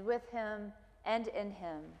 and with him, and in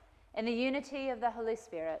him, in the unity of the Holy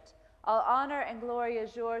Spirit, all honor and glory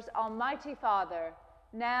is yours, Almighty Father,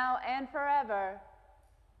 now and forever.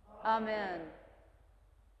 Amen.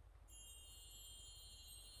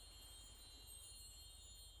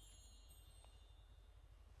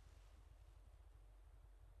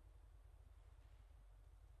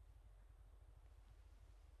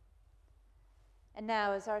 And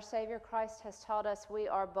now, as our Savior Christ has taught us, we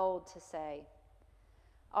are bold to say,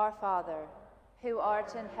 Our Father, who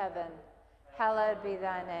art in heaven, hallowed be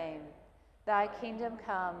thy name. Thy kingdom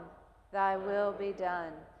come, thy will be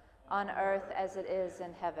done, on earth as it is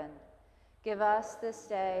in heaven. Give us this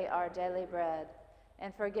day our daily bread,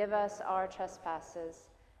 and forgive us our trespasses,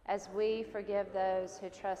 as we forgive those who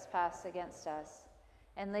trespass against us.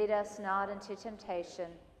 And lead us not into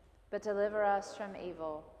temptation, but deliver us from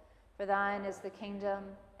evil. For thine is the kingdom,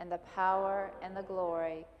 and the power, and the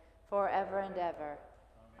glory, forever and ever.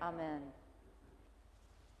 Amen.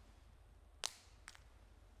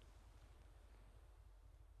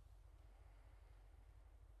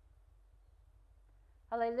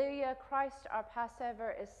 Hallelujah, Christ our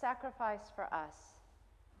Passover is sacrificed for us.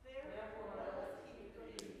 Therefore, let us keep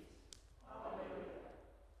the feast. Alleluia.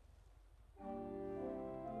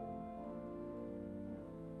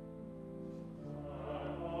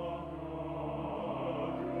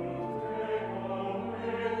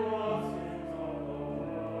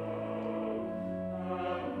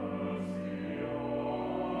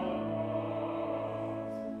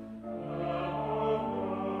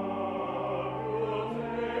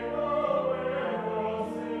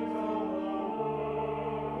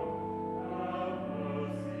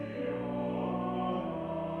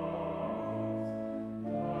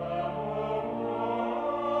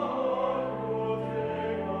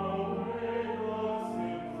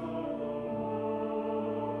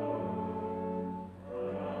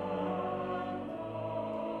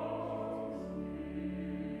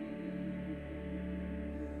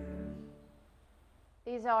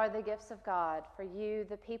 These are the gifts of God for you,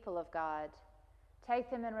 the people of God.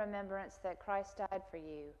 Take them in remembrance that Christ died for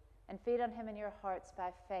you, and feed on him in your hearts by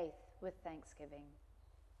faith with thanksgiving.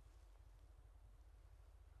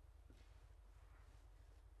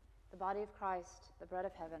 The body of Christ, the bread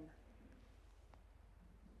of heaven.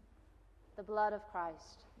 The blood of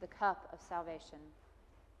Christ, the cup of salvation.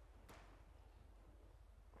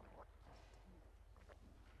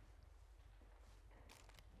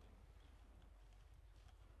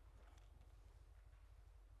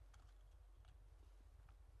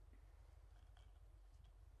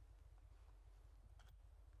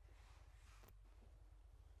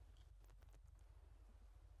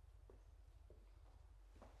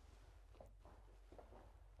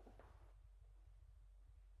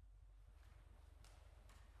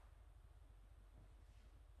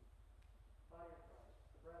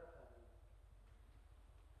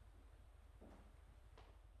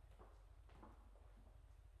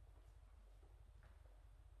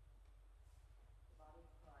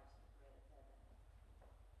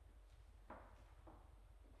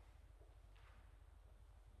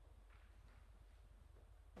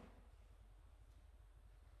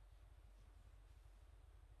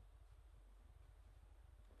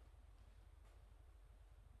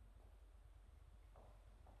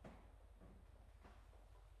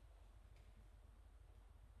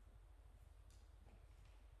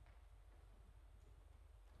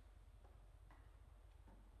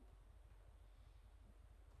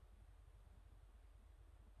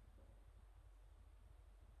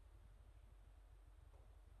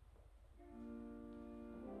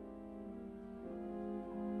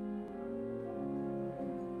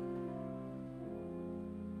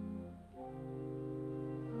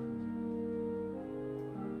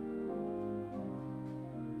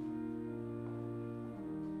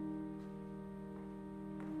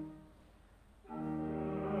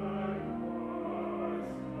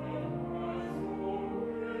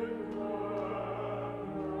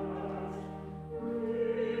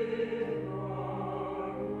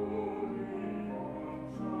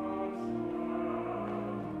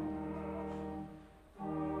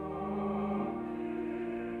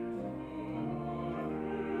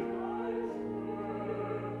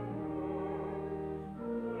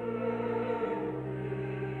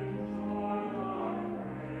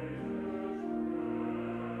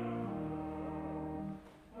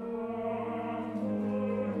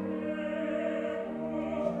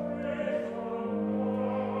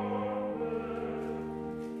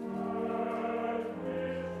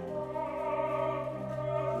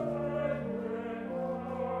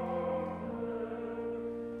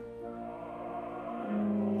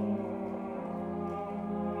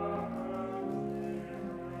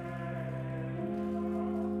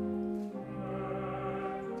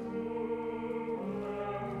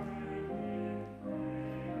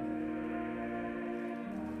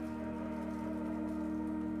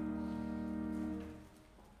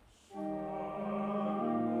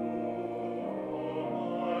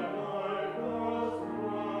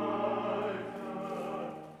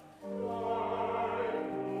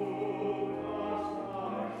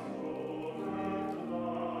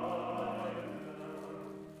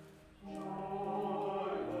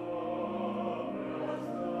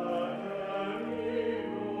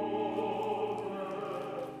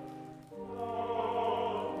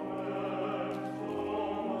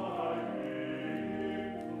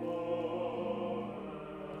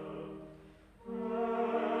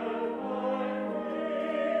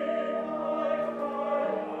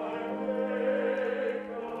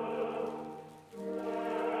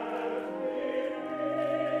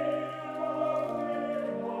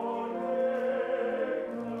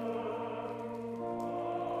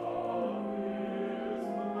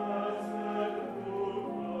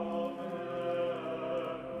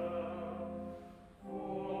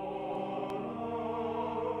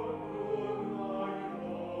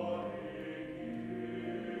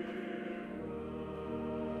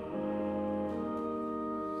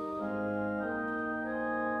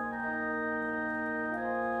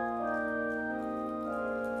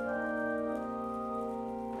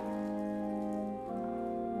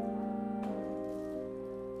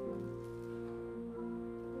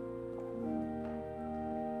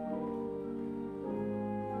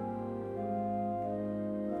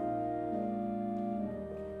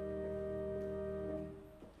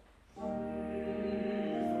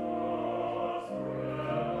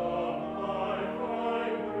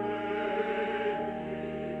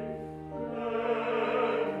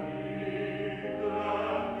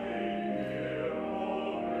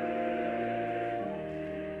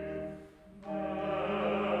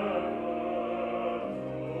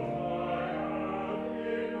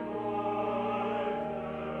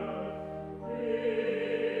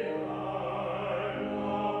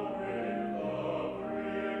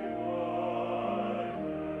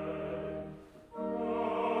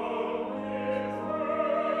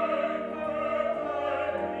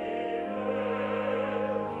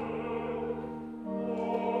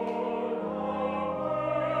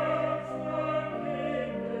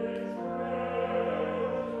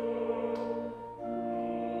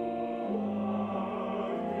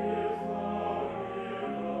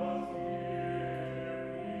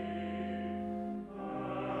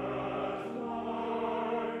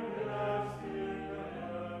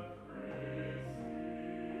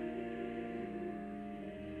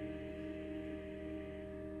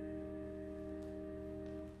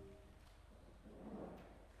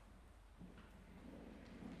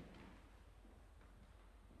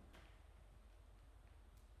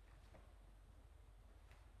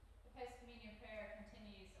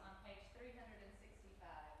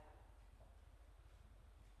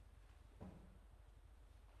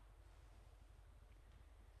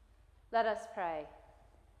 Let us pray.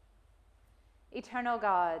 Eternal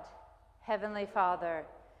God, Heavenly Father,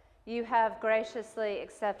 you have graciously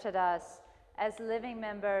accepted us as living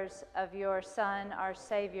members of your Son, our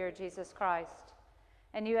Savior, Jesus Christ,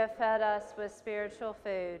 and you have fed us with spiritual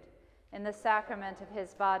food in the sacrament of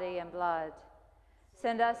his body and blood.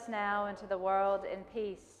 Send us now into the world in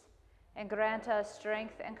peace, and grant us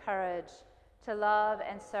strength and courage to love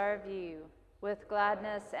and serve you with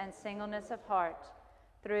gladness and singleness of heart,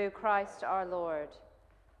 through Christ our Lord.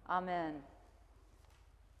 Amen.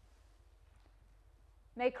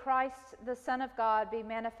 May Christ, the Son of God, be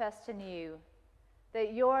manifest in you,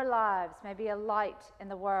 that your lives may be a light in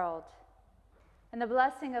the world. And the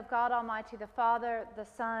blessing of God Almighty, the Father, the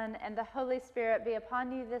Son, and the Holy Spirit be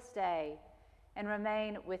upon you this day and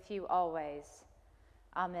remain with you always.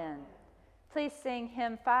 Amen. Please sing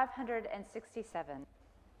hymn 567.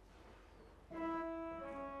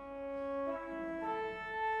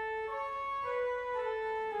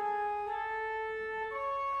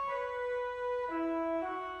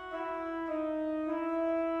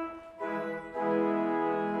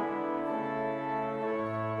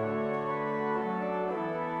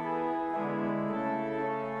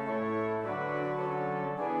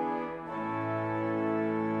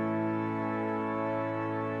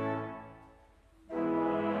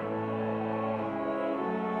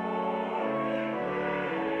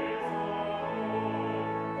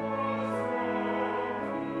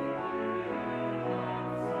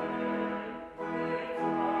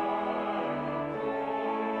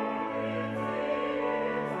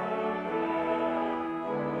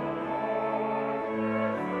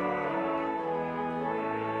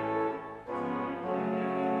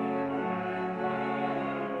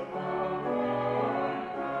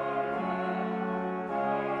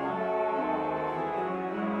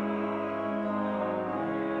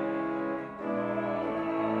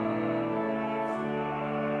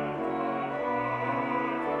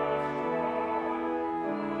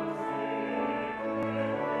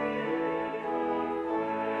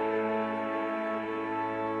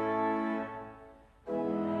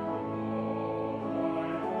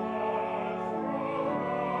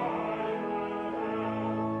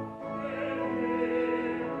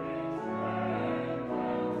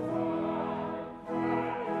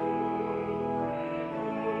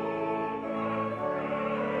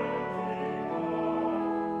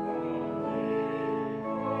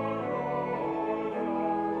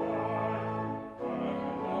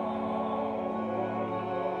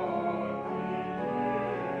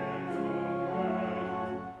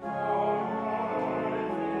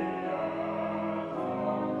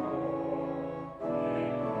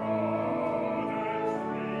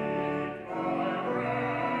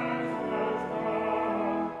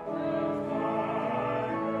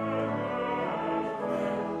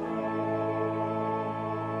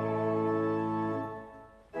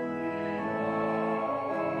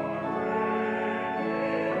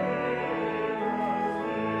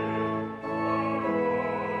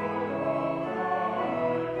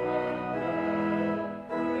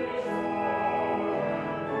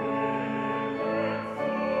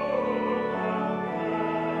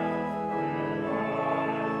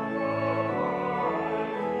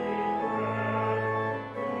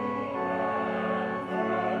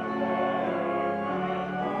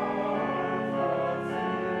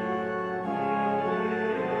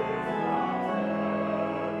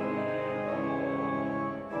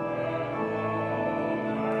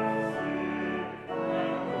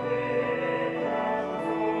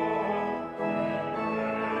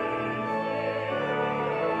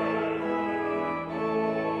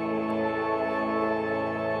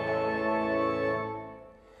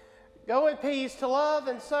 Go in peace to love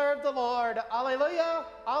and serve the Lord. Alleluia,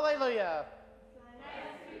 alleluia.